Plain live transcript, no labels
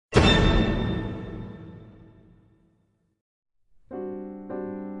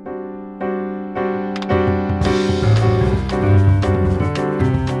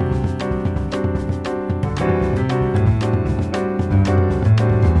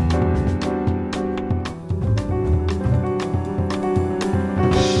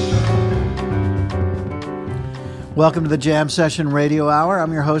Welcome to the Jam Session Radio Hour.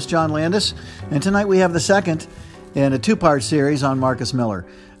 I'm your host, John Landis, and tonight we have the second in a two-part series on Marcus Miller,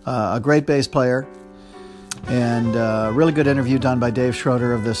 a great bass player, and a really good interview done by Dave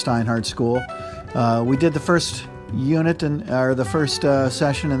Schroeder of the Steinhardt School. We did the first unit or the first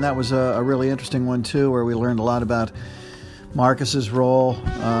session, and that was a really interesting one too, where we learned a lot about Marcus's role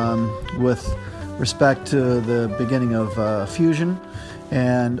with respect to the beginning of fusion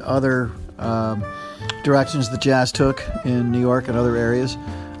and other directions that jazz took in New York and other areas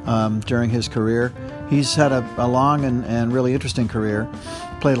during his career. He's had a long and really interesting career.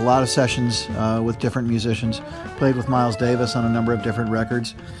 Played a lot of sessions with different musicians. Played with Miles Davis on a number of different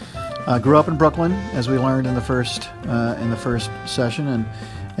records. Grew up in Brooklyn, as we learned in the first session,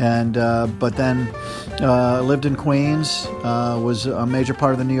 but then lived in Queens. Was a major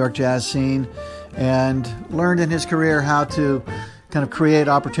part of the New York jazz scene, and learned in his career how to kind of create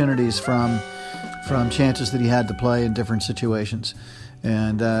opportunities from chances that he had to play in different situations.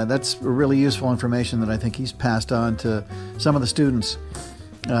 And that's really useful information that I think he's passed on to some of the students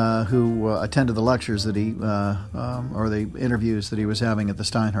who attended the lectures that he, or the interviews that he was having at the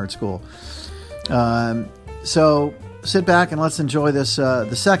Steinhardt School. So sit back and let's enjoy this,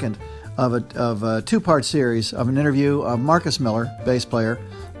 the second of a two-part series of an interview of Marcus Miller, bass player,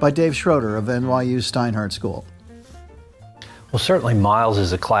 by Dave Schroeder of NYU Steinhardt School. Well, certainly Miles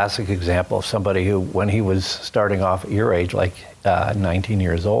is a classic example of somebody who, when he was starting off at your age, like 19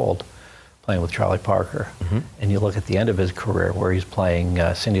 years old, playing with Charlie Parker, and you look at the end of his career where he's playing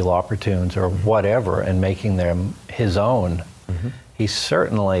Cyndi Lauper tunes or whatever and making them his own, he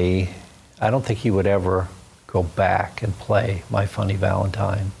certainly, I don't think he would ever go back and play My Funny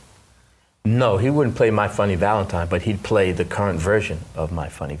Valentine. No, he wouldn't play My Funny Valentine, but he'd play the current version of My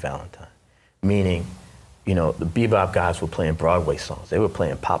Funny Valentine, meaning, you know, the bebop guys were playing Broadway songs. They were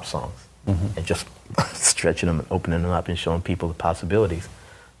playing pop songs and just stretching them and opening them up and showing people the possibilities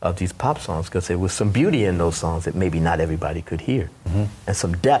of these pop songs, because there was some beauty in those songs that maybe not everybody could hear, and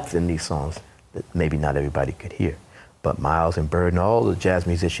some depth in these songs that maybe not everybody could hear. But Miles and Bird and all the jazz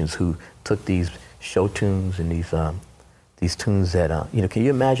musicians who took these show tunes and these tunes that, you know, can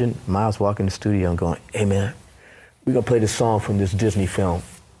you imagine Miles walking in the studio and going, "Hey man, we're gonna play this song from this Disney film,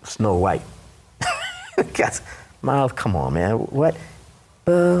 Snow White." Guys, Miles, come on, man. What?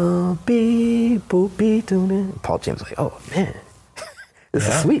 Boopy, boopy, tune. Paul James was like, "Oh, man, this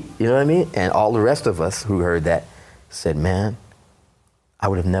is sweet." You know what I mean? And all the rest of us who heard that said, "Man, I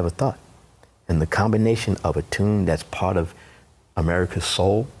would have never thought." And the combination of a tune that's part of America's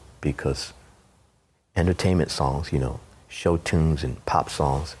soul, because entertainment songs, you know, show tunes and pop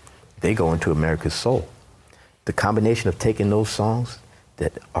songs, they go into America's soul. The combination of taking those songs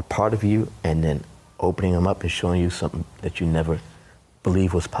that are part of you and then opening them up and showing you something that you never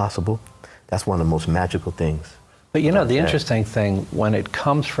believed was possible, that's one of the most magical things. But you know, the interesting thing, when it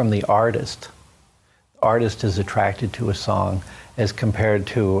comes from the artist is attracted to a song as compared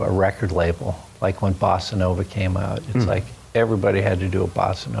to a record label. Like when Bossa Nova came out, it's like everybody had to do a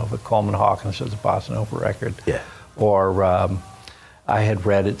Bossa Nova. Coleman Hawkins was a Bossa Nova record. Yeah. Or I had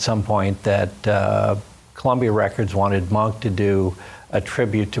read at some point that Columbia Records wanted Monk to do a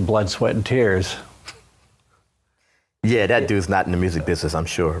tribute to Blood, Sweat, and Tears. Yeah, that dude's not in the music business, I'm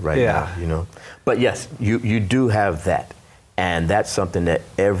sure, right now, you know. But yes, you do have that. And that's something that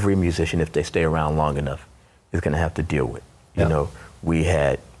every musician, if they stay around long enough, is going to have to deal with. You know, we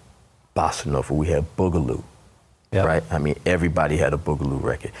had Bossa Nova, we had Boogaloo, right? I mean, everybody had a Boogaloo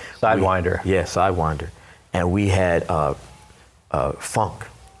record. Sidewinder. Yeah, Sidewinder. And we had funk,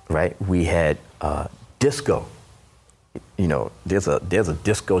 right? We had disco. You know, there's a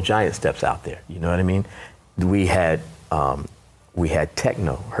disco giant steps out there, you know what I mean? We had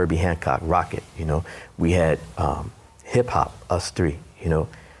techno, Herbie Hancock, Rocket, you know. We had hip hop, us three, you know.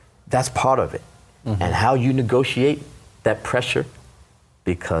 That's part of it. And how you negotiate that pressure,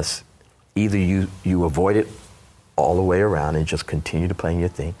 because either you avoid it all the way around and just continue to play your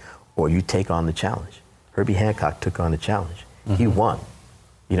thing, or you take on the challenge. Herbie Hancock took on the challenge. He won,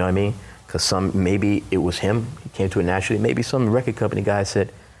 you know what I mean? Because maybe it was him, he came to it naturally. Maybe some record company guy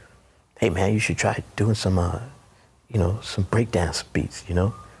said, "Hey man, you should try doing some, you know, some breakdance beats, you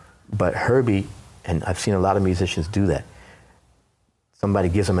know?" But Herbie, and I've seen a lot of musicians do that. Somebody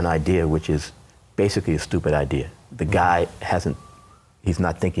gives him an idea, which is basically a stupid idea. The guy he's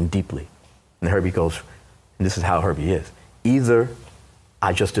not thinking deeply. And Herbie goes, and this is how Herbie is. Either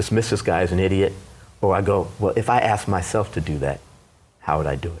I just dismiss this guy as an idiot, or I go, well, if I asked myself to do that, how would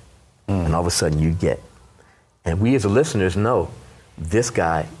I do it? And all of a sudden you get. And we as the listeners know, this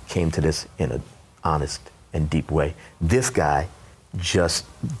guy came to this in an honest and deep way. This guy just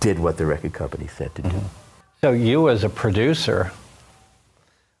did what the record company said to do. So you as a producer,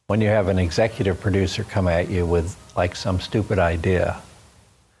 when you have an executive producer come at you with like some stupid idea,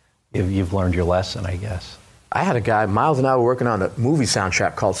 you've learned your lesson, I guess. I had a guy, Miles and I were working on a movie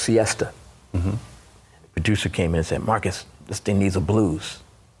soundtrack called Siesta. Mm-hmm. The producer came in and said, Marcus, this thing needs a blues.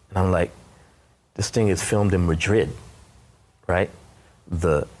 And I'm like, this thing is filmed in Madrid, right?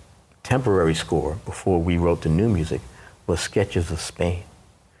 The temporary score before we wrote the new music was sketches of Spain.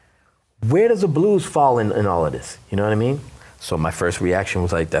 Where does the blues fall in all of this? You know what I mean? So my first reaction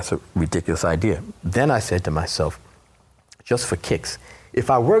was like, that's a ridiculous idea. Then I said to myself, just for kicks,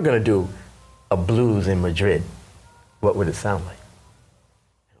 if I were gonna do a blues in Madrid, what would it sound like?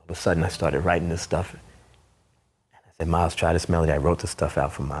 All of a sudden I started writing this stuff. And I said, Miles, try this melody. I wrote this stuff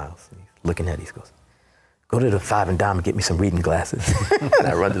out for Miles. And he's looking at it, he goes, go to the Five and Dime and get me some reading glasses. And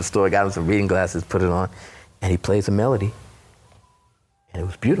I run to the store, got him some reading glasses, put it on, and he plays a melody. And it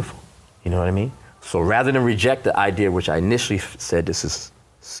was beautiful, you know what I mean? So rather than reject the idea, which I initially said, this is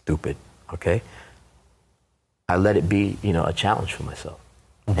stupid, okay? I let it be, a challenge for myself.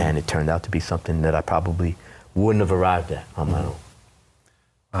 Mm-hmm. And it turned out to be something that I probably wouldn't have arrived at on my own.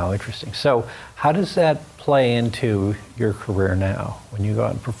 Wow, interesting. So how does that play into your career now? When you go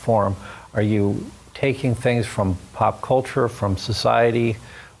out and perform, are you taking things from pop culture, from society,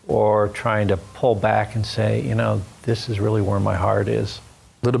 or trying to pull back and say, this is really where my heart is?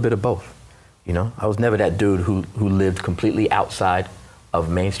 A little bit of both. I was never that dude who lived completely outside of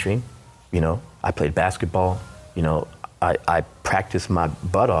mainstream. I played basketball. I practiced my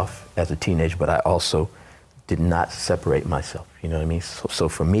butt off as a teenager, but I also did not separate myself. You know what I mean? So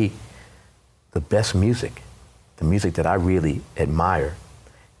for me, the best music, the music that I really admire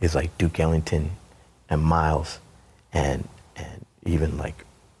is like Duke Ellington and Miles and even like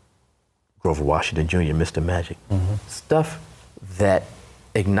Grover Washington Jr., Mr. Magic. Mm-hmm. Stuff that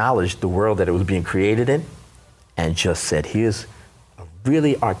acknowledged the world that it was being created in and just said, here's a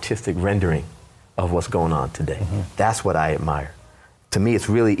really artistic rendering of what's going on today. Mm-hmm. That's what I admire. To me, it's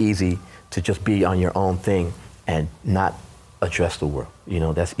really easy to just be on your own thing and not address the world.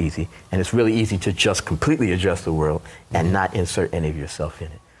 That's easy. And it's really easy to just completely address the world and not insert any of yourself in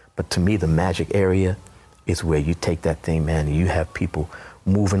it. But to me, the magic area is where you take that thing, man, and you have people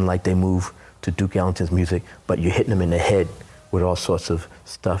moving like they move to Duke Ellington's music, but you're hitting them in the head with all sorts of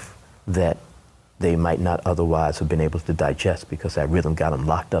stuff that they might not otherwise have been able to digest because that rhythm got them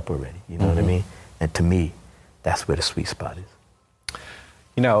locked up already. You know what I mean? And to me, that's where the sweet spot is.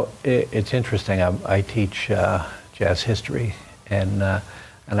 It's interesting. I teach jazz history, and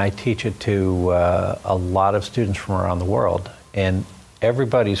I teach it to a lot of students from around the world. And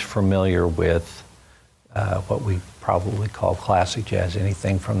everybody's familiar with what we probably call classic jazz,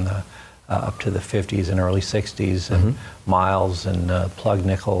 anything from the up to the 50s and early 60s, and Miles and Plug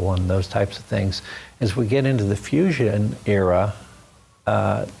Nickel and those types of things. As we get into the fusion era,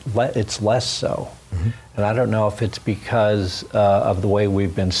 it's less so. Mm-hmm. And I don't know if it's because of the way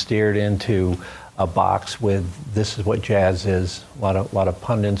we've been steered into a box with this is what jazz is. A lot of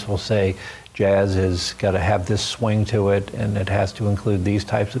pundits will say jazz has got to have this swing to it and it has to include these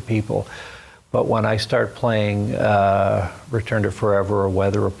types of people. But when I start playing Return to Forever or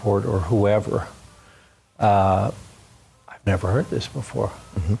Weather Report or whoever, I've never heard this before,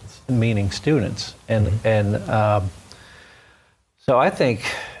 meaning students. And so I think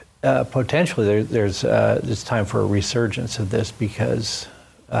potentially there's time for a resurgence of this because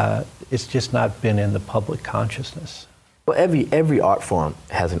it's just not been in the public consciousness. Well, every art form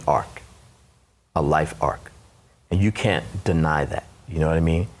has an arc, a life arc, and you can't deny that. You know what I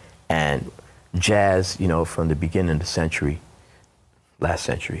mean? And jazz, from the beginning of the century, last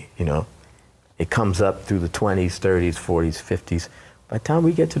century, it comes up through the 20s, 30s, 40s, 50s. By the time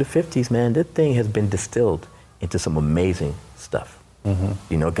we get to the 50s, man, this thing has been distilled into some amazing stuff.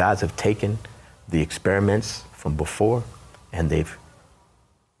 Mm-hmm. Guys have taken the experiments from before and they've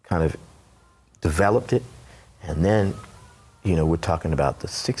kind of developed it. And then, we're talking about the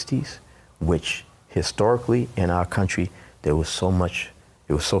 60s, which historically in our country, there was so much.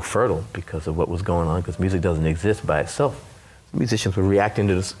 It was so fertile because of what was going on, because music doesn't exist by itself. Musicians were reacting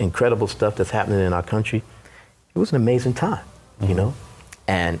to this incredible stuff that's happening in our country. It was an amazing time,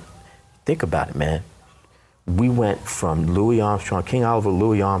 And think about it, man. We went from Louis Armstrong, King Oliver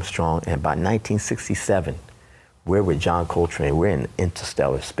Louis Armstrong, and by 1967, we're with John Coltrane. We're in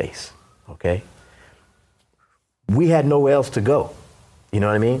interstellar space, okay? We had nowhere else to go, you know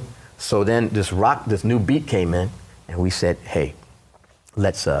what I mean? So then this new beat came in, and we said, hey,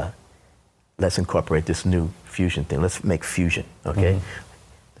 let's incorporate this new fusion thing. Let's make fusion, okay?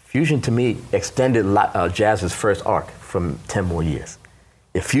 Fusion, to me, extended jazz's first arc from 10 more years.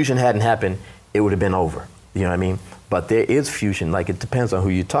 If fusion hadn't happened, it would have been over. You know what I mean? But there is fusion. Like, it depends on who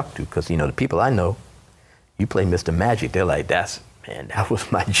you talk to. Because, you know, the people I know, you play Mr. Magic, they're like, that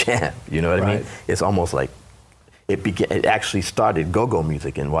was my jam. You know what I mean? It's almost like it actually started go-go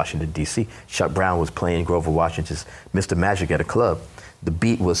music in Washington, D.C. Chuck Brown was playing Grover Washington's Mr. Magic at a club. The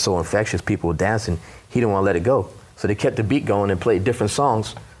beat was so infectious, people were dancing, he didn't want to let it go. So they kept the beat going and played different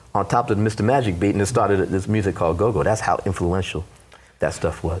songs on top of the Mr. Magic beat, and it started this music called go-go. That's how influential that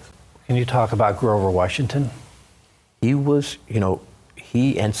stuff was. Can you talk about Grover Washington? He was, you know,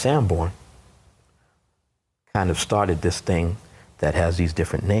 he and Sanborn kind of started this thing that has these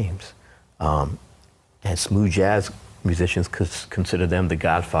different names. And smooth jazz musicians consider them the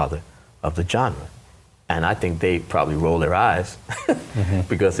godfather of the genre. And I think they probably roll their eyes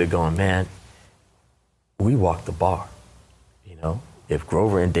because they're going, man, we walked the bar, you know? If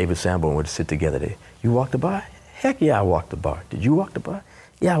Grover and David Sanborn were to sit together, you walked the bar? Heck yeah, I walked the bar. Did you walk the bar?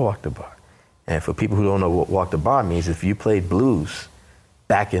 Yeah, I walked the bar. And for people who don't know what walk the bar means, if you played blues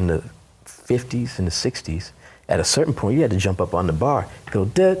back in the 50s and the 60s, at a certain point, you had to jump up on the bar, go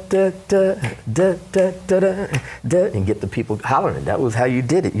da da da da da da da da, and get the people hollering. That was how you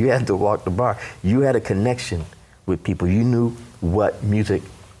did it. You had to walk the bar. You had a connection with people. You knew what music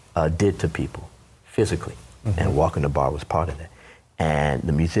did to people physically, and walking the bar was part of that. And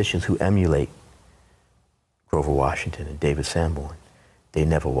the musicians who emulate Grover Washington and David Sanborn, they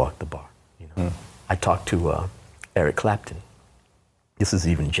never walked the bar. You know, I talked to Eric Clapton. This is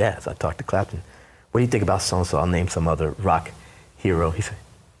even jazz. I talked to Clapton. What do you think about so-and-so? I'll name some other rock hero. He said,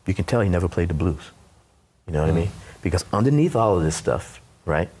 you can tell he never played the blues. You know what I mean? Because underneath all of this stuff,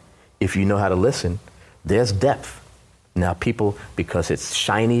 right, if you know how to listen, there's depth. Now people, because it's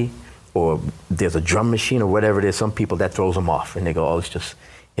shiny or there's a drum machine or whatever it is, some people that throws them off and they go, oh,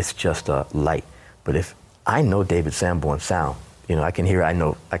 it's just light. But if I know David Sanborn's sound, you know, I can hear,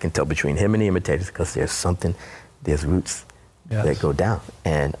 I can tell between him and the imitators because there's roots that go down.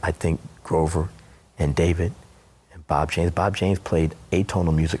 And I think Grover and David and Bob James. Bob James played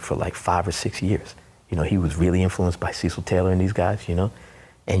atonal music for like 5 or 6 years. You know, he was really influenced by Cecil Taylor and these guys, you know.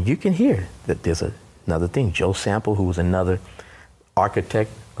 And you can hear that there's another thing. Joe Sample, who was another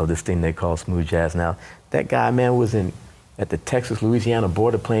architect of this thing they call smooth jazz now. That guy, man, was at the Texas-Louisiana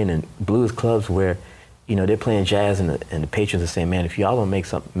border playing in blues clubs where, you know, they're playing jazz and the patrons are saying, man, if y'all don't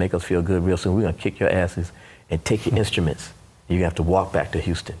make us feel good real soon, we're gonna kick your asses and take your instruments. You have to walk back to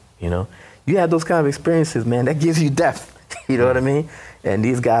Houston, you know. You have those kind of experiences, man, that gives you depth, you know what I mean? And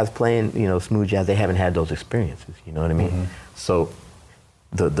these guys playing, you know, smooth jazz, they haven't had those experiences, you know what I mean? So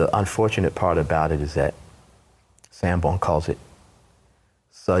the unfortunate part about it is that Sanborn calls it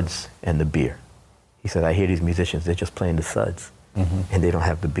suds and the beer. He said, I hear these musicians, they're just playing the suds and they don't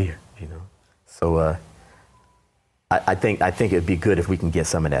have the beer, you know? So I think it'd be good if we can get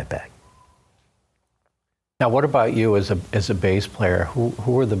some of that back. Now, what about you as a bass player? Who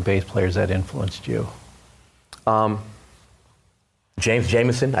were the bass players that influenced you? James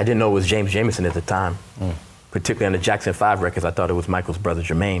Jamerson. I didn't know it was James Jamerson at the time. Particularly on the Jackson 5 records, I thought it was Michael's brother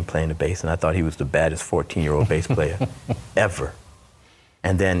Jermaine playing the bass, and I thought he was the baddest 14-year-old bass player ever.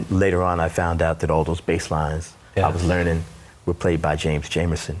 And then later on, I found out that all those bass lines I was learning were played by James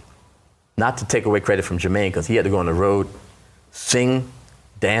Jamerson. Not to take away credit from Jermaine, because he had to go on the road, sing,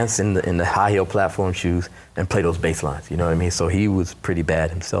 dance in the high heel platform shoes and play those bass lines, you know what I mean? So he was pretty bad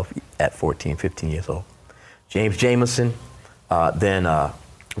himself at 14, 15 years old. James Jamerson, then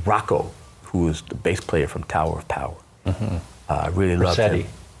Rocco, who was the bass player from Tower of Power. I really loved him.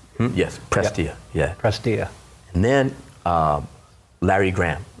 Yes, Prestia, yeah. Prestia. And then Larry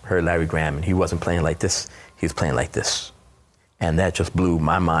Graham, heard Larry Graham, and he wasn't playing like this, he was playing like this. And that just blew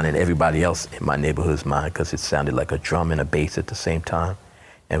my mind and everybody else in my neighborhood's mind because it sounded like a drum and a bass at the same time.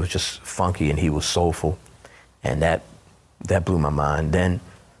 And it was just funky, and he was soulful, and that blew my mind. Then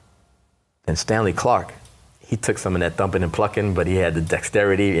Stanley Clarke, he took some of that thumping and plucking, but he had the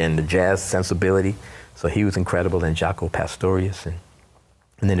dexterity and the jazz sensibility, so he was incredible. And Jaco Pastorius, and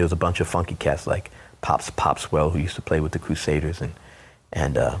then there was a bunch of funky cats like Pop Swell, who used to play with the Crusaders,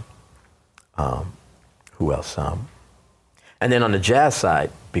 and who else? And then on the jazz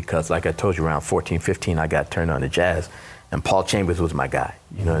side, because like I told you, around 14, 15, I got turned on to jazz. And Paul Chambers was my guy,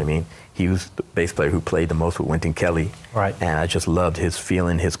 you know what I mean? He was the bass player who played the most with Wynton Kelly. Right. And I just loved his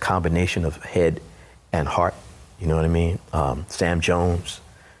feeling, his combination of head and heart, you know what I mean? Sam Jones,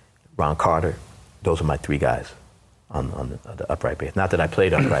 Ron Carter, those are my three guys on the upright bass. Not that I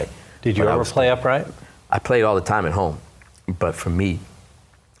played upright. Did you ever play upright? I played all the time at home. But for me,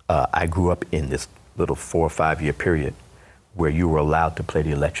 I grew up in this little 4 or 5 year period where you were allowed to play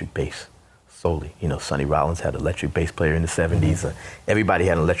the electric bass solely. You know, Sonny Rollins had an electric bass player in the 70s. Everybody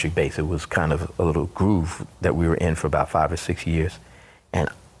had an electric bass. It was kind of a little groove that we were in for about 5 or 6 years. And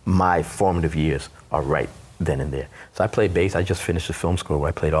my formative years are right then and there. So I played bass. I just finished a film score where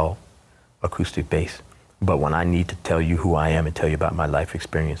I played all acoustic bass. But when I need to tell you who I am and tell you about my life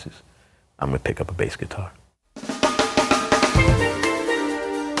experiences, I'm going to pick up a bass guitar.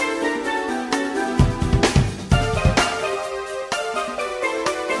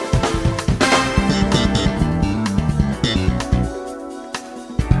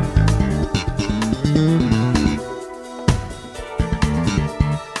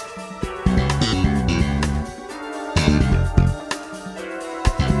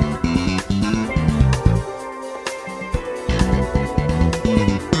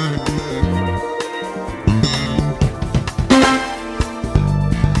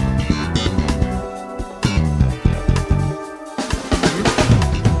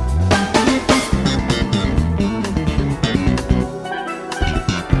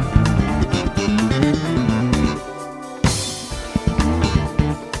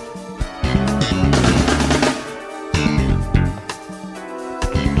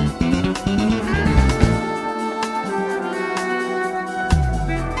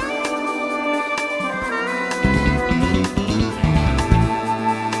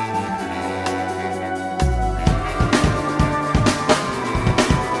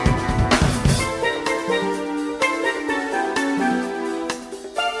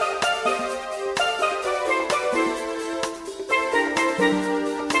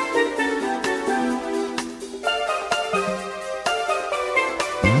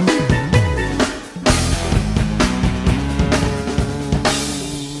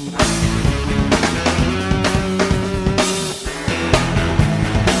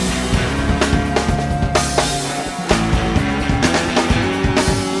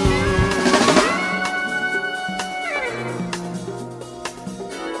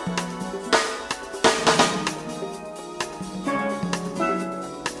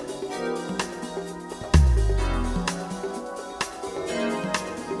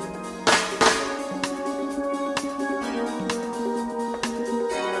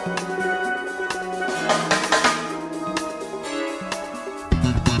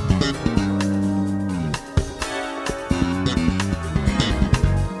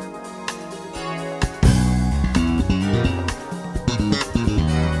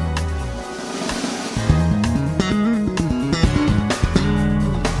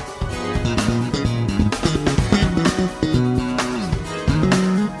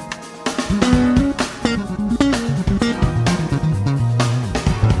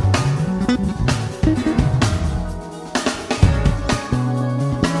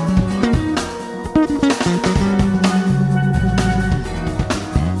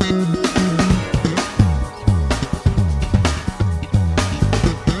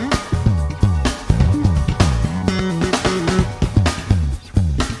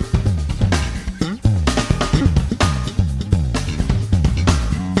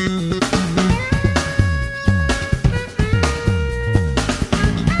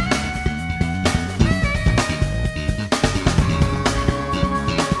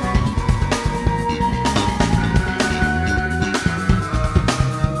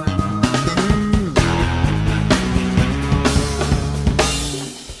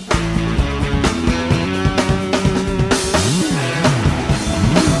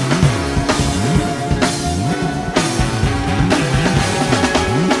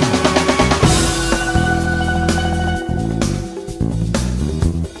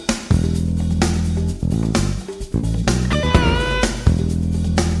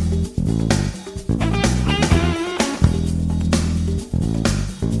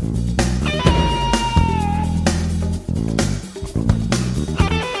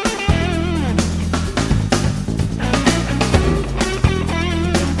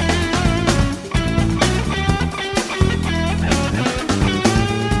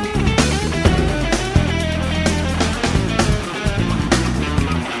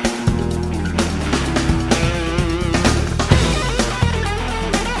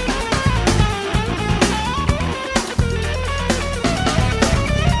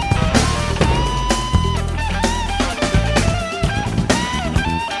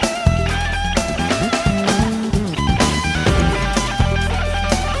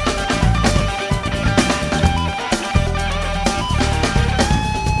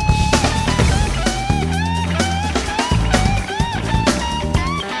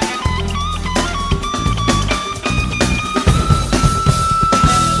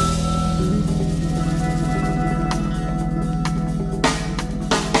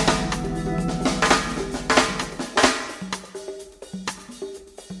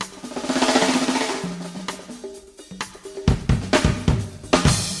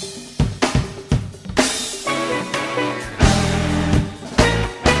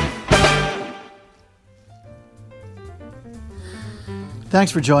 Thanks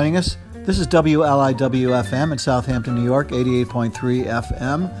for joining us. This is WLIW-FM in Southampton, New York, 88.3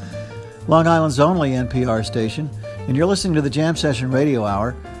 FM, Long Island's only NPR station. And you're listening to the Jam Session Radio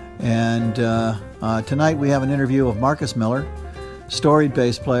Hour. And tonight we have an interview of Marcus Miller, storied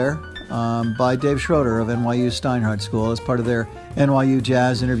bass player, by Dave Schroeder of NYU Steinhardt School as part of their NYU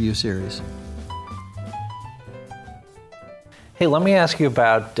Jazz interview series. Hey, let me ask you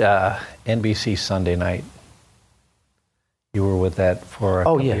about NBC Sunday Night. You were with that for a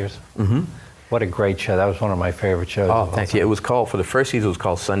couple years. Mm-hmm. What a great show. That was one of my favorite shows. Oh, thanks. Yeah, it was called, for the first season, it was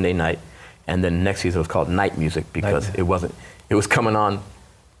called Sunday Night, and then the next season it was called Night Music, because it was coming on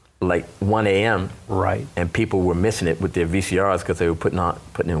like 1 a.m. Right. And people were missing it with their VCRs because they were putting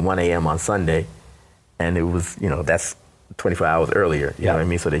in 1 a.m. on Sunday, and it was, that's 24 hours earlier, you know what I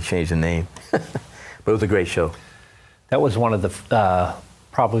mean? So they changed the name. But it was a great show. That was one of the,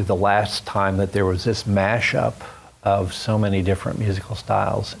 probably the last time that there was this mashup of so many different musical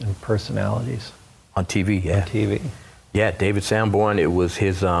styles and personalities. On TV, yeah. On TV. Yeah, David Sanborn, it was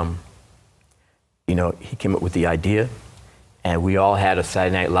his, he came up with the idea, and we all had a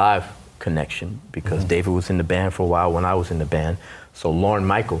Saturday Night Live connection because David was in the band for a while when I was in the band. So Lorne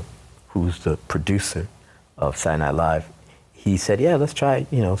Michael, who's the producer of Saturday Night Live, he said, yeah, let's try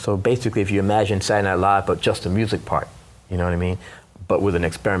it, So basically, if you imagine Saturday Night Live, but just the music part, you know what I mean? But with an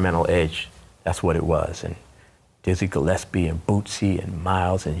experimental edge, that's what it was. And Dizzy Gillespie and Bootsy and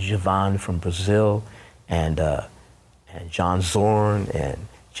Miles and Javon from Brazil and John Zorn and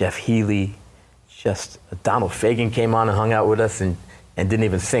Jeff Healey. Just Donald Fagen came on and hung out with us and didn't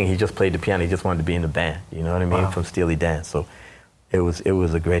even sing. He just played the piano. He just wanted to be in the band. You know what I mean? Wow. From Steely Dan. So it was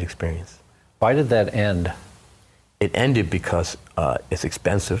a great experience. Why did that end? It ended because it's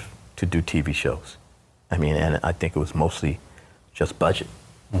expensive to do TV shows. I mean, and I think it was mostly just budget.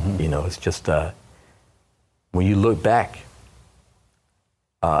 Mm-hmm. It's just when you look back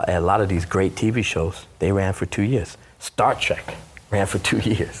at a lot of these great TV shows, they ran for 2 years. Star Trek ran for 2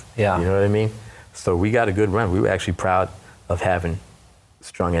 years. Yeah. You know what I mean? So we got a good run. We were actually proud of having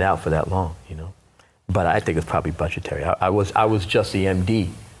strung it out for that long, But I think it's probably budgetary. I was just the MD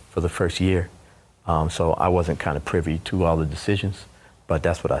for the first year, so I wasn't kind of privy to all the decisions, but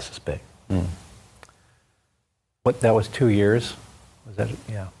that's what I suspect. Mm. That was 2 years? Was that,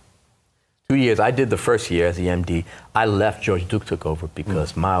 yeah. 2 years. I did the first year as the MD. I left. George Duke took over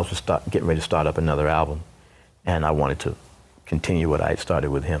because Miles was getting ready to start up another album, and I wanted to continue what I had started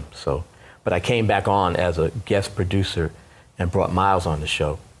with him. But I came back on as a guest producer and brought Miles on the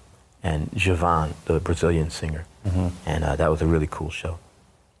show, and Javon, the Brazilian singer, and that was a really cool show.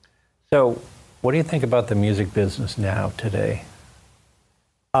 So, what do you think about the music business now today?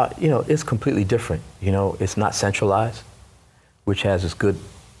 It's completely different. It's not centralized, which has its good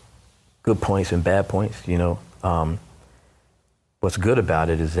points and bad points. What's good about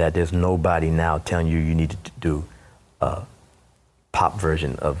it is that there's nobody now telling you need to do a pop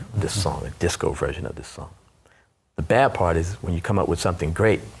version of this song, a disco version of this song. The bad part is when you come up with something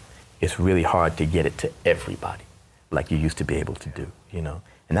great, it's really hard to get it to everybody like you used to be able to do,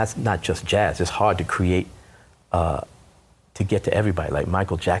 And that's not just jazz. It's hard to create, to get to everybody. Like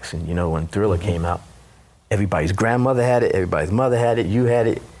Michael Jackson, when Thriller came out, everybody's grandmother had it, everybody's mother had it, you had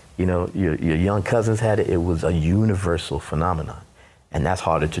it, your young cousins had it. It was a universal phenomenon. And that's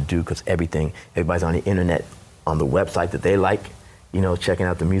harder to do because everybody's on the internet, on the website that they like, checking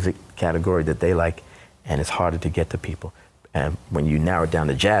out the music category that they like, and it's harder to get to people. And when you narrow it down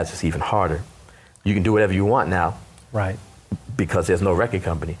to jazz, it's even harder. You can do whatever you want now. Right. Because there's no record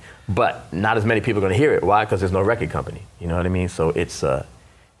company. But not as many people are going to hear it. Why? Because there's no record company. You know what I mean? So it's a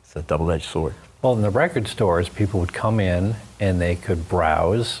double-edged sword. Well, in the record stores, people would come in and they could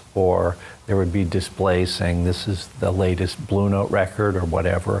browse, or there would be displays saying this is the latest Blue Note record or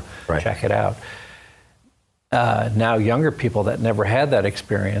whatever. Right. Check it out. Now, younger people that never had that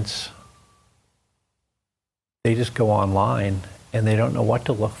experience, they just go online and they don't know what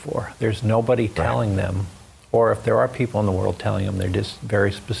to look for. There's nobody telling them, or if there are people in the world telling them, they're just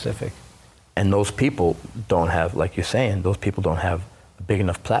very specific. And those people don't have, like you're saying, those people don't have a big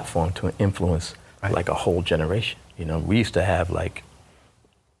enough platform to influence like a whole generation. We used to have like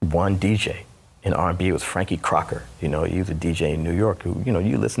one DJ in R&B. It was Frankie Crocker. He was a DJ in New York who,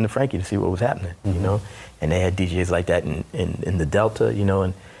 you listen to Frankie to see what was happening, And they had DJs like that in the Delta,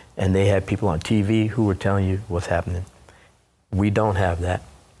 and they had people on TV who were telling you what's happening. We don't have that.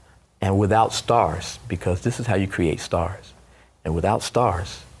 And without stars, because this is how you create stars, and without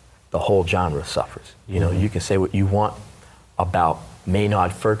stars, the whole genre suffers. You can say what you want about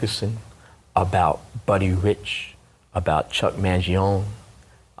Maynard Ferguson, about Buddy Rich, about Chuck Mangione,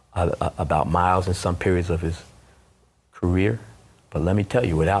 about Miles in some periods of his career. But let me tell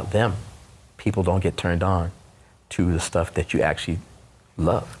you, without them, people don't get turned on to the stuff that you actually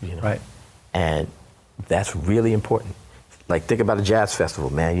love, you know? Right. And that's really important. Like, think about a jazz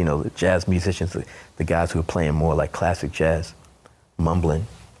festival, man. You know, the jazz musicians, the guys who are playing more like classic jazz, mumbling,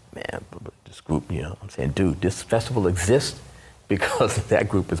 man, this group, you know, I'm saying, dude, this festival exists because that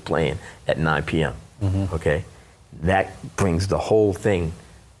group is playing at 9 p.m., okay? That brings the whole thing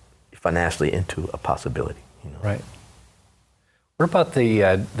financially into a possibility, you know? Right. What about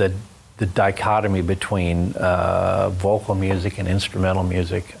the dichotomy between vocal music and instrumental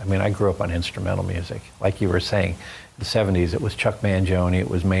music? I mean, I grew up on instrumental music. Like you were saying, in the 70s, it was Chuck Mangione, it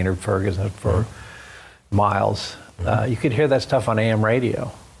was Maynard Ferguson for Miles. You could hear that stuff on AM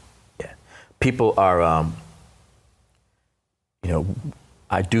radio. Yeah. People are, you know,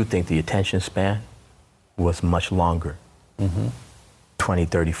 I do think the attention span was much longer 20,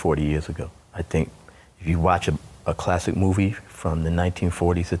 30, 40 years ago. I think if you watch a classic movie from the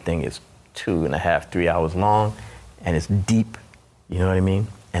 1940s, the thing is 2.5, 3 hours long, and it's deep, you know what I mean?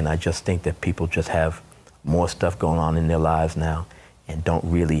 And I just think that people just have more stuff going on in their lives now and don't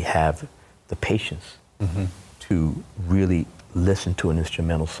really have the patience to really listen to an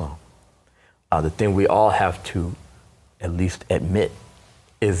instrumental song. The thing we all have to at least admit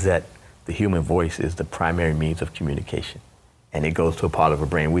is that the human voice is the primary means of communication. And it goes to a part of our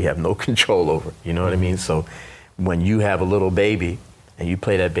brain we have no control over, you know what I mean? So when you have a little baby and you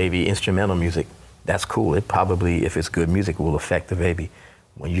play that baby instrumental music, that's cool. It probably, if it's good music, will affect the baby.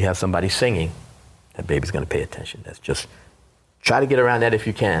 When you have somebody singing, that baby's gonna pay attention. That's just, try to get around that if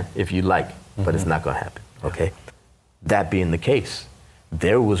you can, if you like, but it's not gonna happen, okay? That being the case,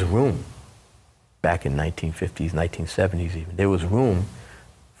 there was room back in 1950s, 1970s even, there was room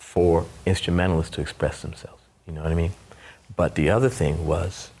for instrumentalists to express themselves, you know what I mean? But the other thing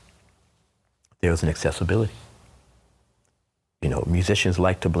was, there was an accessibility. You know, musicians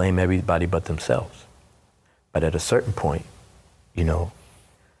like to blame everybody but themselves. But at a certain point, you know,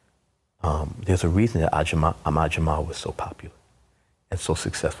 there's a reason that Ahmad Jamal was so popular and so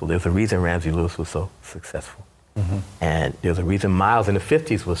successful. There's a reason Ramsey Lewis was so successful. And there's a reason Miles in the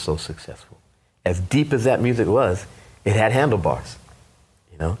 50s was so successful. As deep as that music was, it had handlebars,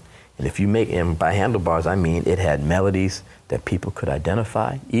 you know? And if you make, and by handlebars, I mean it had melodies that people could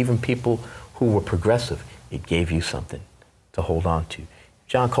identify, even people who were progressive. It gave you something to hold on to.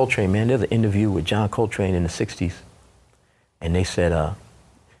 John Coltrane, man, there's an interview with John Coltrane in the 60s, and they said,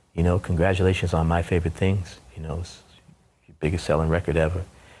 you know, congratulations on My Favorite Things. You know, it's your biggest selling record ever.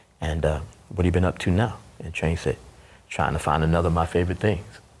 And what have you been up to now? And Train said, trying to find another My Favorite Things.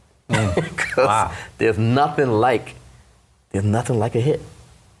 Wow. There's nothing like a hit.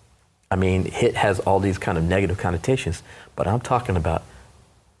 I mean, hit has all these kind of negative connotations, but I'm talking about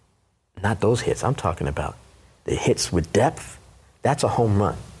not those hits. I'm talking about the hits with depth. That's a home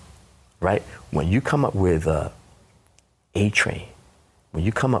run, right? When you come up with A-Train, when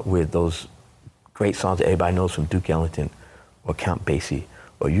you come up with those great songs that everybody knows from Duke Ellington or Count Basie,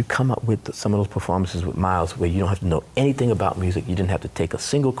 or you come up with some of those performances with Miles where you don't have to know anything about music, you didn't have to take a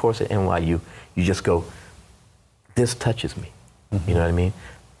single course at NYU, you just go, this touches me, you know what I mean?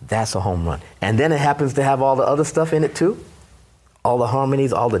 That's a home run. And then it happens to have all the other stuff in it too, all the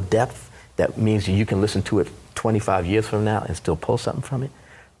harmonies, all the depth, that means you can listen to it 25 years from now and still pull something from it.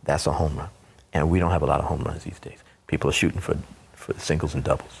 That's a home run. And we don't have a lot of home runs these days. People are shooting for singles and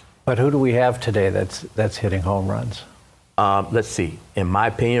doubles. But who do we have today that's hitting home runs? Let's see. In my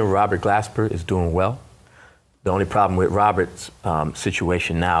opinion, Robert Glasper is doing well. The only problem with Robert's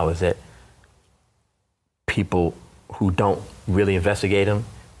situation now is that people who don't really investigate him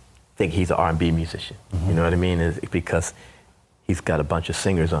think he's an R&B musician. You know what I mean? It's because he's got a bunch of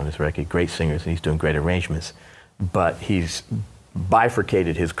singers on his record, great singers, and he's doing great arrangements. But he's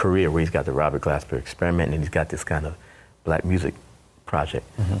bifurcated his career where he's got the Robert Glasper Experiment and he's got this kind of black music project,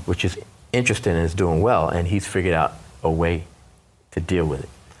 which is interesting and is doing well, and he's figured out a way to deal with it.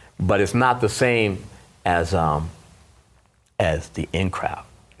 But it's not the same as the In Crowd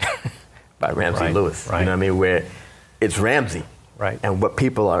by Ramsey Lewis. You know what I mean? Where it's Ramsey, and what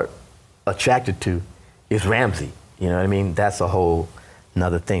people are attracted to is Ramsey. You know what I mean? That's a whole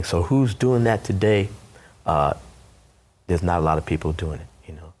another thing. So who's doing that today? There's not a lot of people doing it.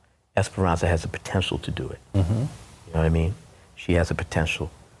 You know, Esperanza has the potential to do it. You know what I mean? She has a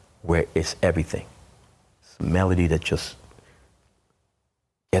potential where it's everything. It's a melody that just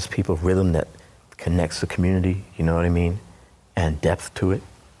gets people rhythm that connects the community. You know what I mean? And depth to it.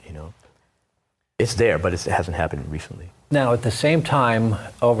 You know, it's there, but it hasn't happened recently. Now, at the same time,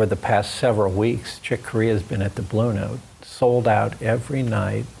 over the past several weeks, Chick Corea's been at the Blue Note, sold out every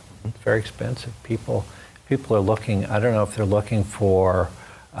night. It's very expensive. People people are looking, I don't know if they're looking for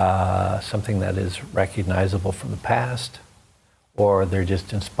something that is recognizable from the past, or they're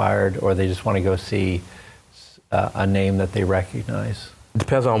just inspired, or they just want to go see a name that they recognize. It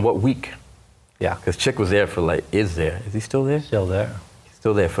depends on what week. Yeah. Because Chick was there for is he still there? Still there. He's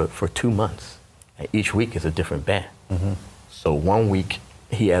still there for 2 months. And each week is a different band. Mm-hmm. So one week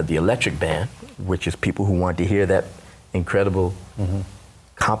he had the electric band, which is people who wanted to hear that incredible,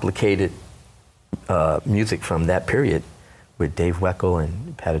 complicated music from that period with Dave Weckl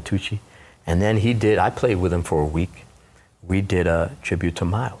and Patitucci. And then I played with him for a week. We did a tribute to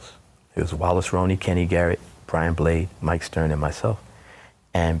Miles. It was Wallace Roney, Kenny Garrett, Brian Blade, Mike Stern, and myself.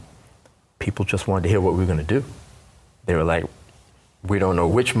 And people just wanted to hear what we were going to do. They were like, we don't know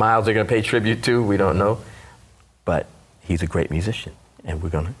which Miles they're going to pay tribute to. We don't know. But he's a great musician, and we're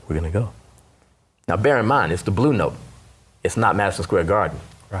gonna go. Now, bear in mind, it's the Blue Note. It's not Madison Square Garden.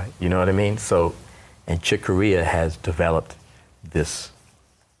 Right. You know what I mean? So, and Chick Corea has developed this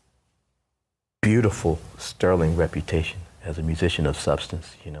beautiful, sterling reputation as a musician of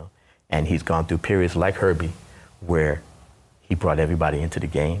substance, you know. And he's gone through periods like Herbie, where he brought everybody into the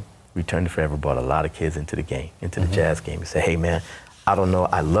game. Return to Forever brought a lot of kids into the game, into the jazz game. He said, hey man, I don't know,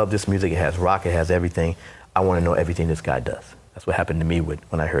 I love this music, it has rock, it has everything. I want to know everything this guy does. That's what happened to me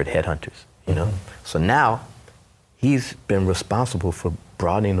when I heard Headhunters, you know? So now, he's been responsible for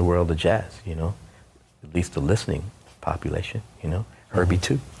broadening the world of jazz, you know? At least the listening population, you know? Herbie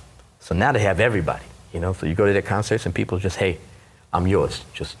too. So now they have everybody, you know? So you go to their concerts and people just, hey, I'm yours.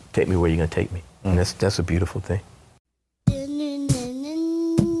 Just take me where you're going to take me. And that's a beautiful thing.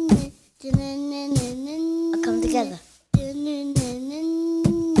 I'll come together.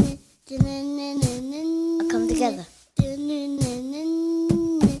 I'll come together.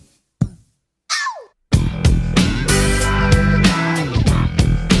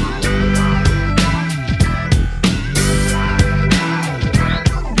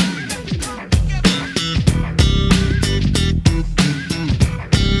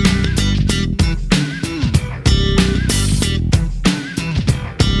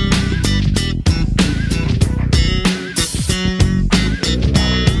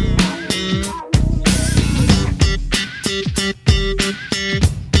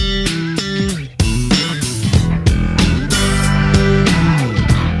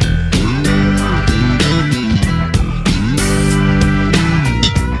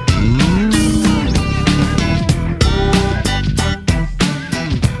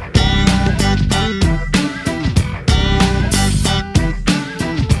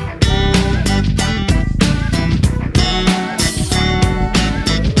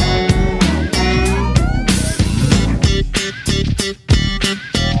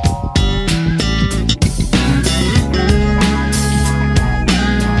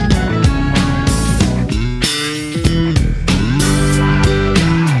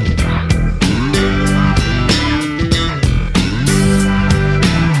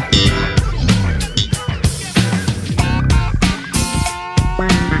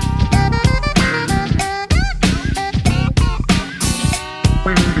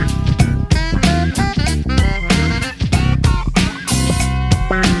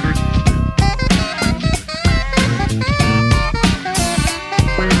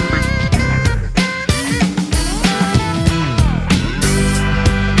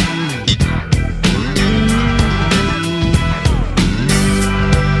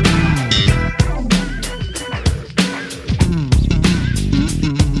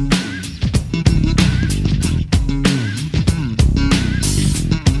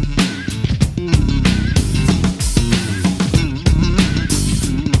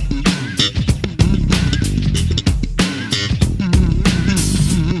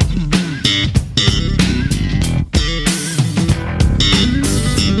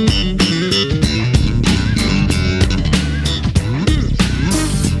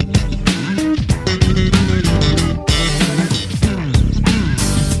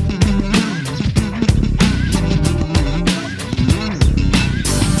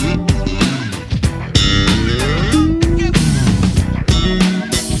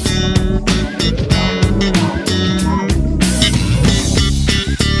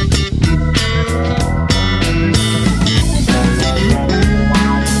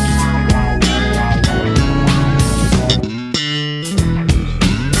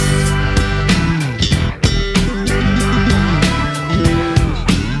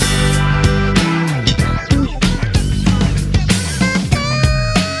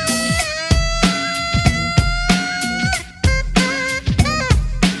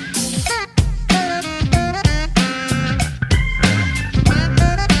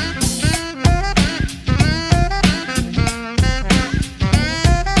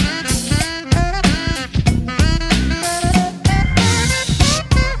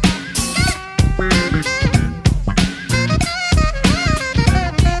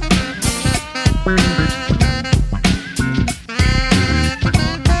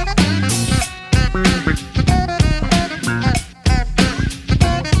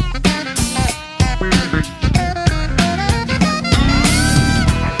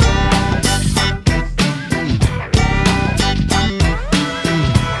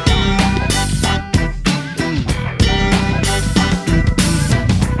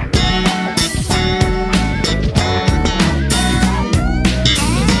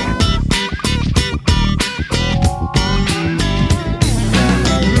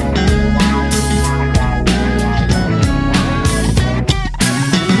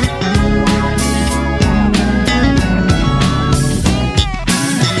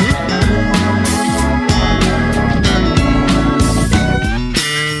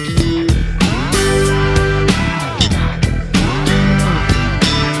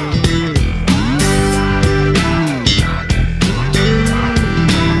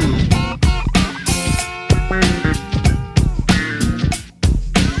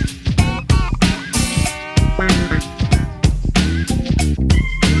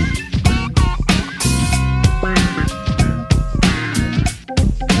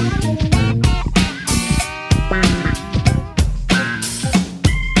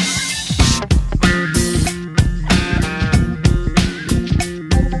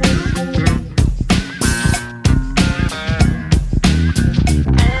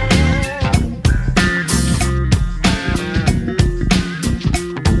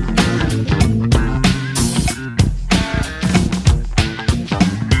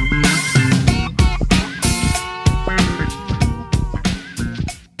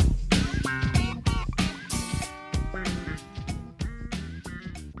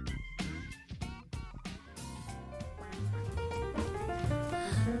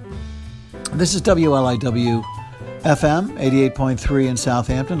 This is WLIW FM 88.3 in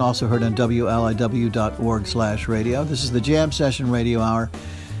Southampton, also heard on WLIW.org/radio. This is the Jam Session Radio Hour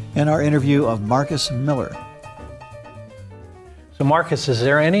and our interview of Marcus Miller. So Marcus, is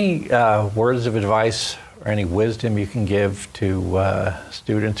there any words of advice or any wisdom you can give to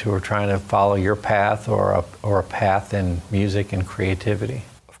students who are trying to follow your path or a path in music and creativity?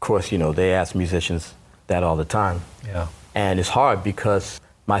 Of course, they ask musicians that all the time. Yeah. And it's hard because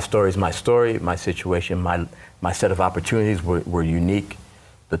my story is my story, my situation, my set of opportunities were unique.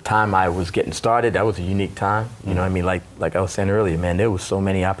 The time I was getting started, that was a unique time. You know what I mean? Like I was saying earlier, man, there was so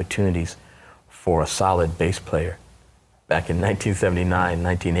many opportunities for a solid bass player back in 1979,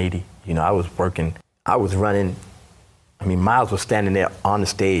 1980. I was working, I was running. I mean, Miles was standing there on the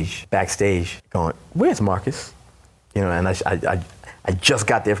stage, backstage, going, "Where's Marcus?" And I just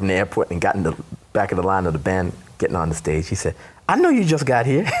got there from the airport and got in the back of the line of the band getting on the stage. He said, "I know you just got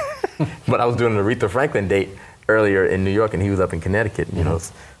here." But I was doing an Aretha Franklin date earlier in New York, and he was up in Connecticut,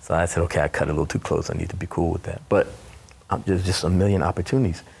 So I said, okay, I cut it a little too close. I need to be cool with that. But there's just a million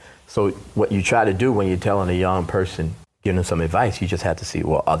opportunities. So what you try to do when you're telling a young person, giving them some advice, you just have to see,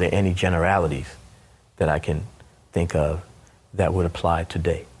 well, are there any generalities that I can think of that would apply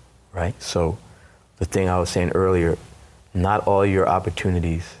today, right? So the thing I was saying earlier, not all your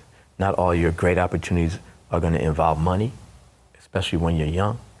opportunities, not all your great opportunities are going to involve money, especially when you're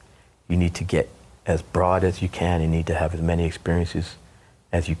young. You need to get as broad as you can. You need to have as many experiences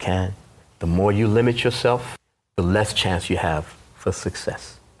as you can. The more you limit yourself, the less chance you have for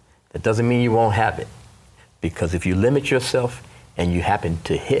success. That doesn't mean you won't have it, because if you limit yourself and you happen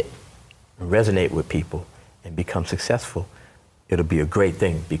to hit, resonate with people, and become successful, it'll be a great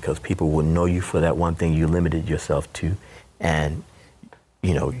thing because people will know you for that one thing you limited yourself to, and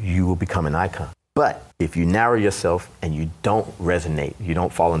you will become an icon. But if you narrow yourself and you don't resonate, you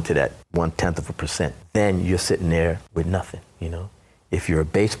don't fall into that 0.1%, then you're sitting there with nothing, If you're a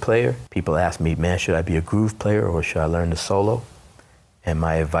bass player, people ask me, man, should I be a groove player or should I learn the solo? And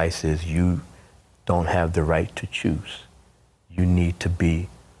my advice is you don't have the right to choose. You need to be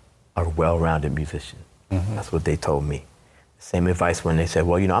a well-rounded musician. Mm-hmm. That's what they told me. Same advice when they said,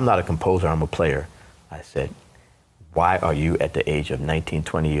 well, I'm not a composer, I'm a player. I said, why are you at the age of 19,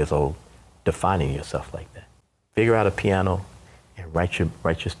 20 years old defining yourself like that? Figure out a piano and write your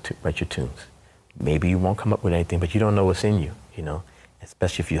tunes. Maybe you won't come up with anything, but you don't know what's in you,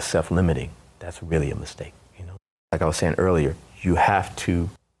 especially if you're self-limiting. That's really a mistake, Like I was saying earlier, you have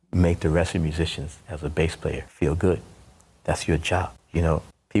to make the rest of musicians, as a bass player, feel good. That's your job.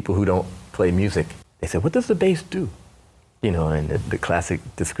 People who don't play music, they say, what does the bass do? And the classic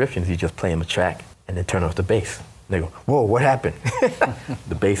descriptions, you just play them a track and then turn off the bass. They go, whoa, what happened?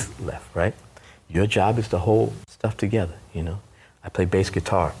 The bass left, right? Your job is to hold stuff together, I play bass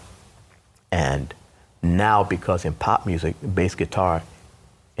guitar. And now, because in pop music, bass guitar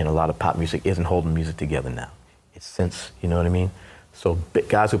in a lot of pop music isn't holding music together now. It's synths, you know what I mean? So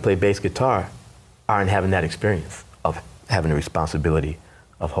guys who play bass guitar aren't having that experience of having the responsibility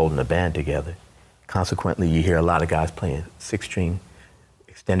of holding a band together. Consequently, you hear a lot of guys playing 6-string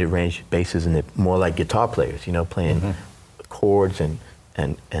extended range basses, and they're more like guitar players, playing chords and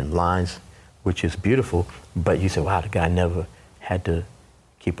lines, which is beautiful. But you say, wow, the guy never had to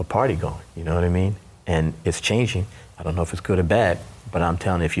keep a party going, you know what I mean? And it's changing. I don't know if it's good or bad, but I'm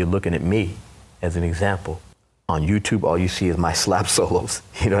telling you, if you're looking at me as an example, on YouTube, all you see is my slap solos,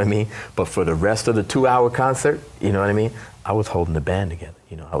 you know what I mean? But for the rest of the 2-hour concert, you know what I mean? I was holding the band together,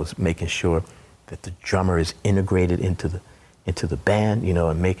 I was making sure that the drummer is integrated into the band,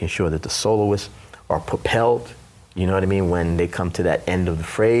 and making sure that the soloists are propelled, you know what I mean? When they come to that end of the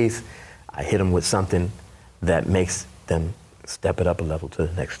phrase, I hit them with something that makes them step it up a level to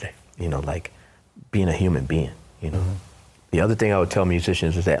the next day, like being a human being, Mm-hmm. The other thing I would tell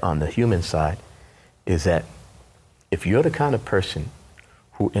musicians is that on the human side is that if you're the kind of person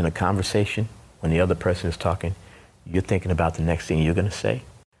who in a conversation, when the other person is talking, you're thinking about the next thing you're going to say,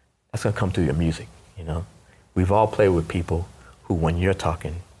 that's going to come through your music, We've all played with people who, when you're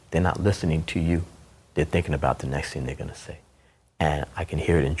talking, they're not listening to you. They're thinking about the next thing they're going to say. And I can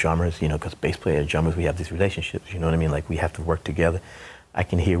hear it in drummers, because bass players and drummers, we have these relationships, you know what I mean? Like we have to work together. I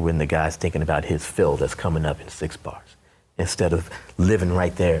can hear when the guy's thinking about his fill that's coming up in 6 bars, instead of living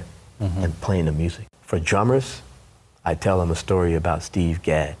right there and playing the music. For drummers, I tell them a story about Steve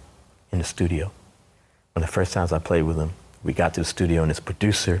Gadd in the studio. One of the first times I played with him, we got to the studio and this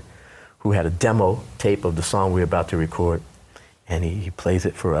producer who had a demo tape of the song we were about to record, and he plays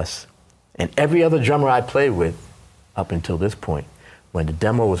it for us. And every other drummer I played with up until this point, when the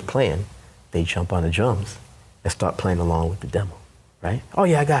demo was playing, they jump on the drums and start playing along with the demo. right? Oh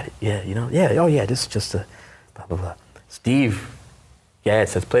yeah, I got it. Yeah, you know, yeah, oh yeah, this is just a blah, blah, blah. Steve, yeah, it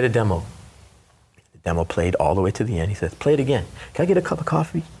says play the demo. The demo played all the way to the end. He says, play it again. Can I get a cup of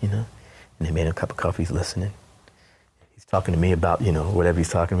coffee? You know, and they made him a cup of coffee. He's listening. He's talking to me about, you know, whatever he's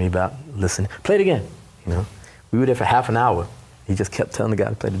talking to me about. Listening. Play it again. You know, we were there for half an hour. He just kept telling the guy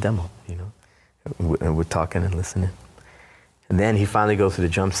to play the demo. You know, and we're talking and listening. And then he finally goes to the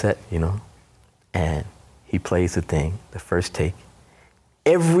drum set. You know, and he plays the thing, the first take.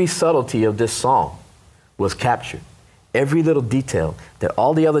 Every subtlety of this song was captured. Every little detail that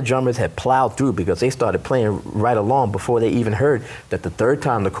all the other drummers had plowed through because they started playing right along before they even heard that the third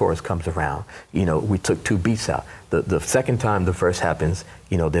time the chorus comes around, you know, we took 2 beats out. The second time the verse happens,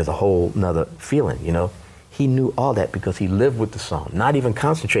 you know, there's a whole nother feeling, you know. He knew all that because he lived with the song, not even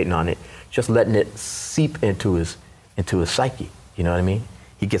concentrating on it, just letting it seep into his psyche, you know what I mean?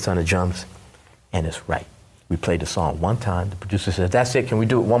 He gets on the drums and it's right. We played the song one time. The producer says, that's it, can we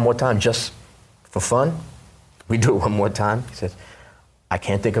do it one more time just for fun? We do it one more time. He says, I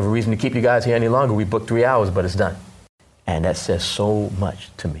can't think of a reason to keep you guys here any longer. We booked 3 hours, but it's done. And that says so much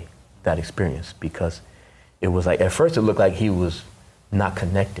to me, that experience, because it was like, at first it looked like he was not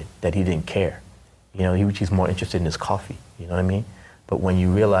connected, that he didn't care. You know, he's more interested in his coffee, you know what I mean? But when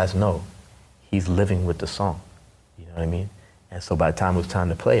you realize, no, he's living with the song, you know what I mean? And so by the time it was time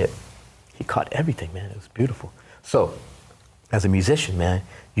to play it, he caught everything, man. It was beautiful. So, as a musician, man,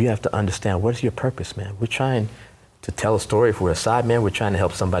 you have to understand, what is your purpose, man? We're trying to tell a story. If we're a side man, we're trying to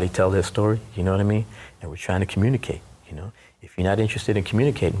help somebody tell their story, you know what I mean? And we're trying to communicate, you know? If you're not interested in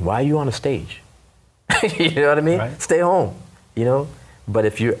communicating, why are you on a stage? You know what I mean? Right. Stay home, you know? But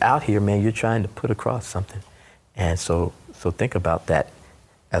if you're out here, man, you're trying to put across something. And so think about that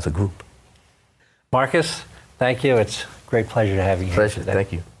as a group. Marcus, thank you. It's a great pleasure to have you here. Pleasure,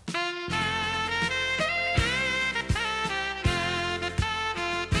 thank you.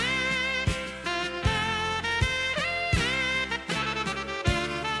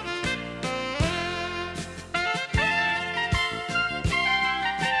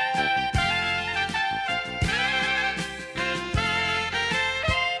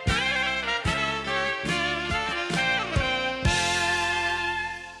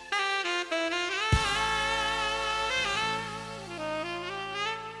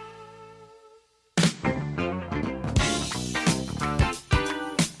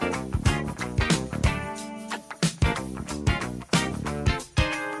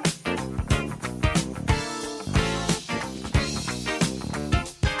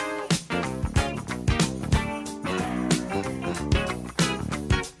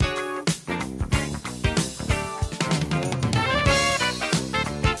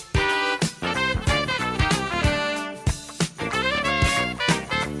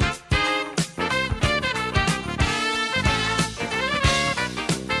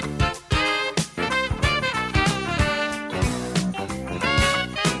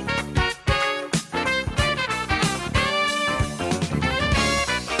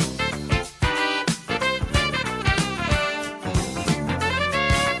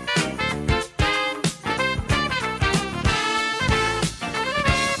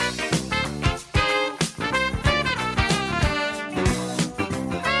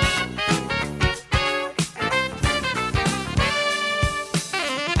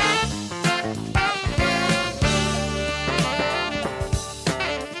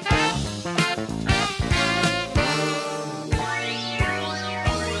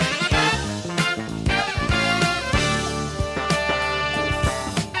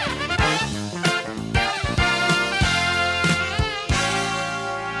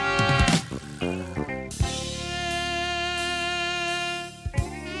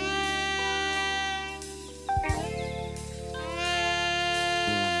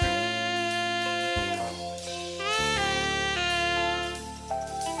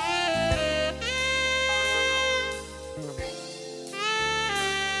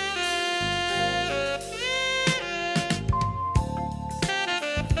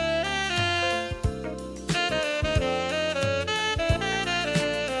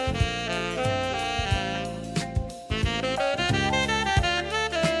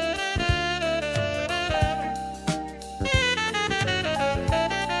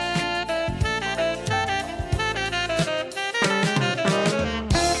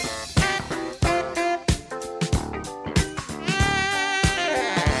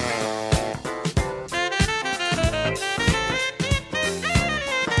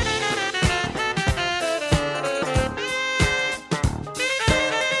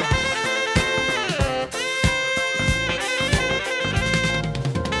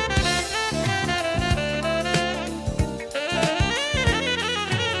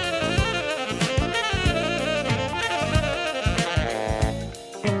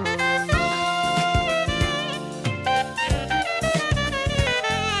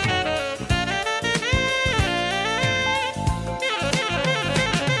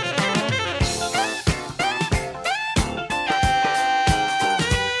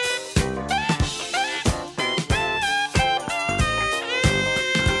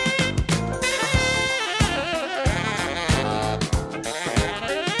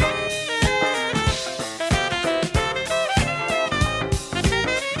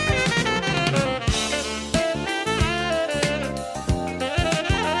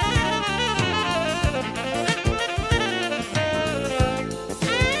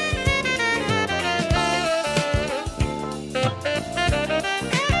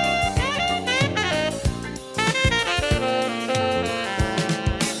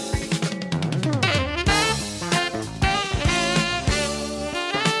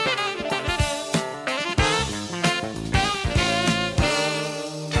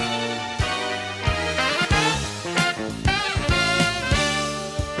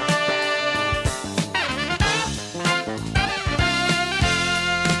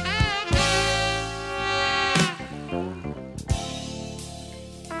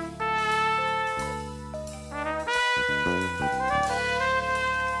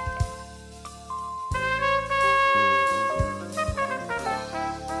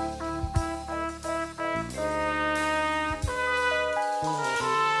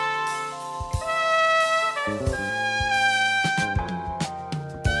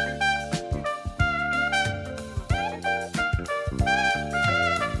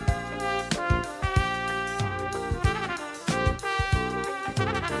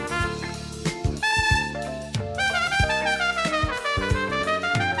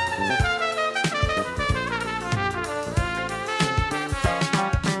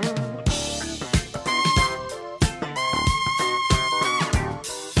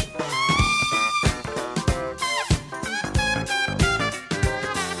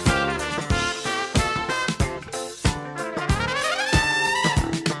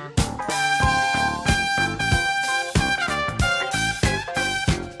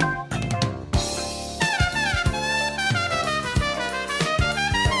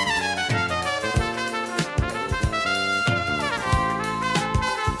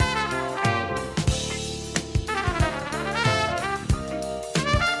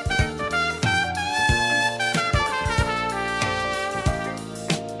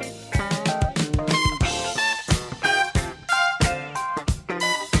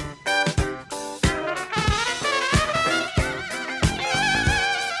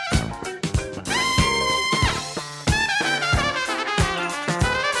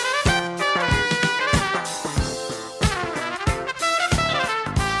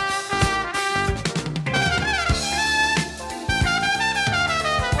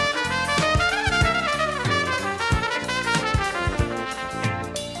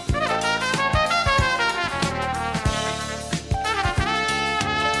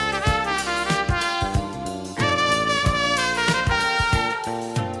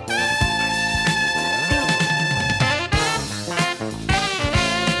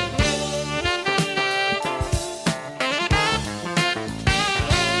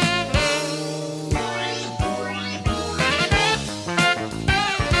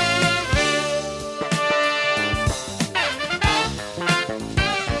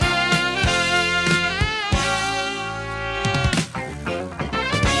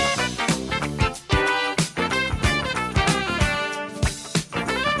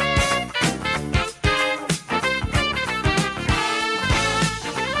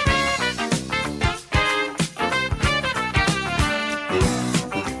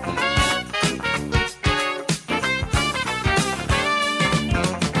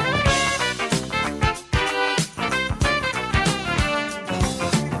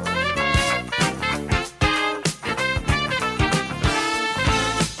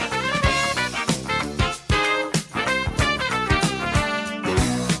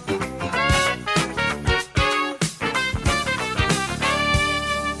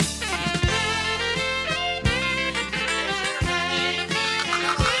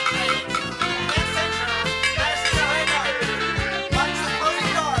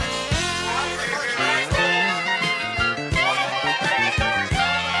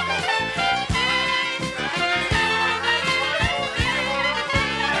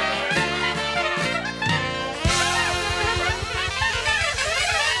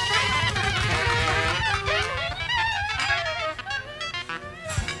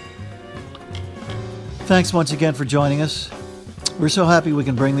 Thanks once again for joining us. We're so happy we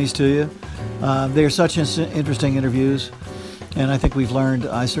can bring these to you. They are such interesting interviews, and I think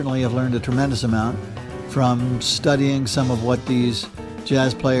I certainly have learned a tremendous amount from studying some of what these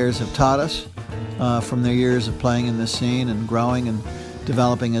jazz players have taught us from their years of playing in this scene and growing and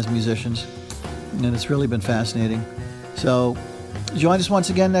developing as musicians. And it's really been fascinating. So join us once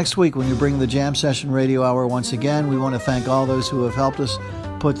again next week when we bring the Jam Session Radio Hour once again. We want to thank all those who have helped us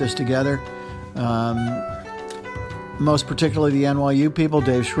put this together. Most particularly the NYU people,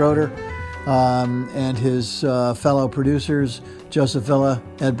 Dave Schroeder, and his fellow producers, Joseph Villa,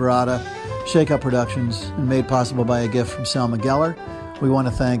 Ed Barada, Shake Up Productions, and made possible by a gift from Selma Geller. We want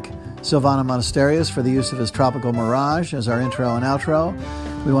to thank Silvano Monasterios for the use of his Tropical Mirage as our intro and outro.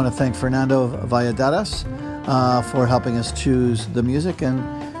 We want to thank Fernando Valladares for helping us choose the music,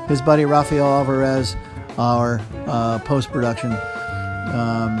 and his buddy Rafael Alvarez, our post-production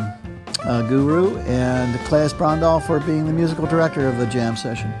guru, and Claes Brandal for being the musical director of the Jam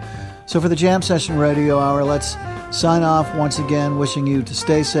Session. So for the Jam Session Radio Hour, let's sign off once again, wishing you to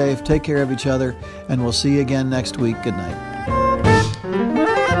stay safe, take care of each other, and we'll see you again next week. Good night.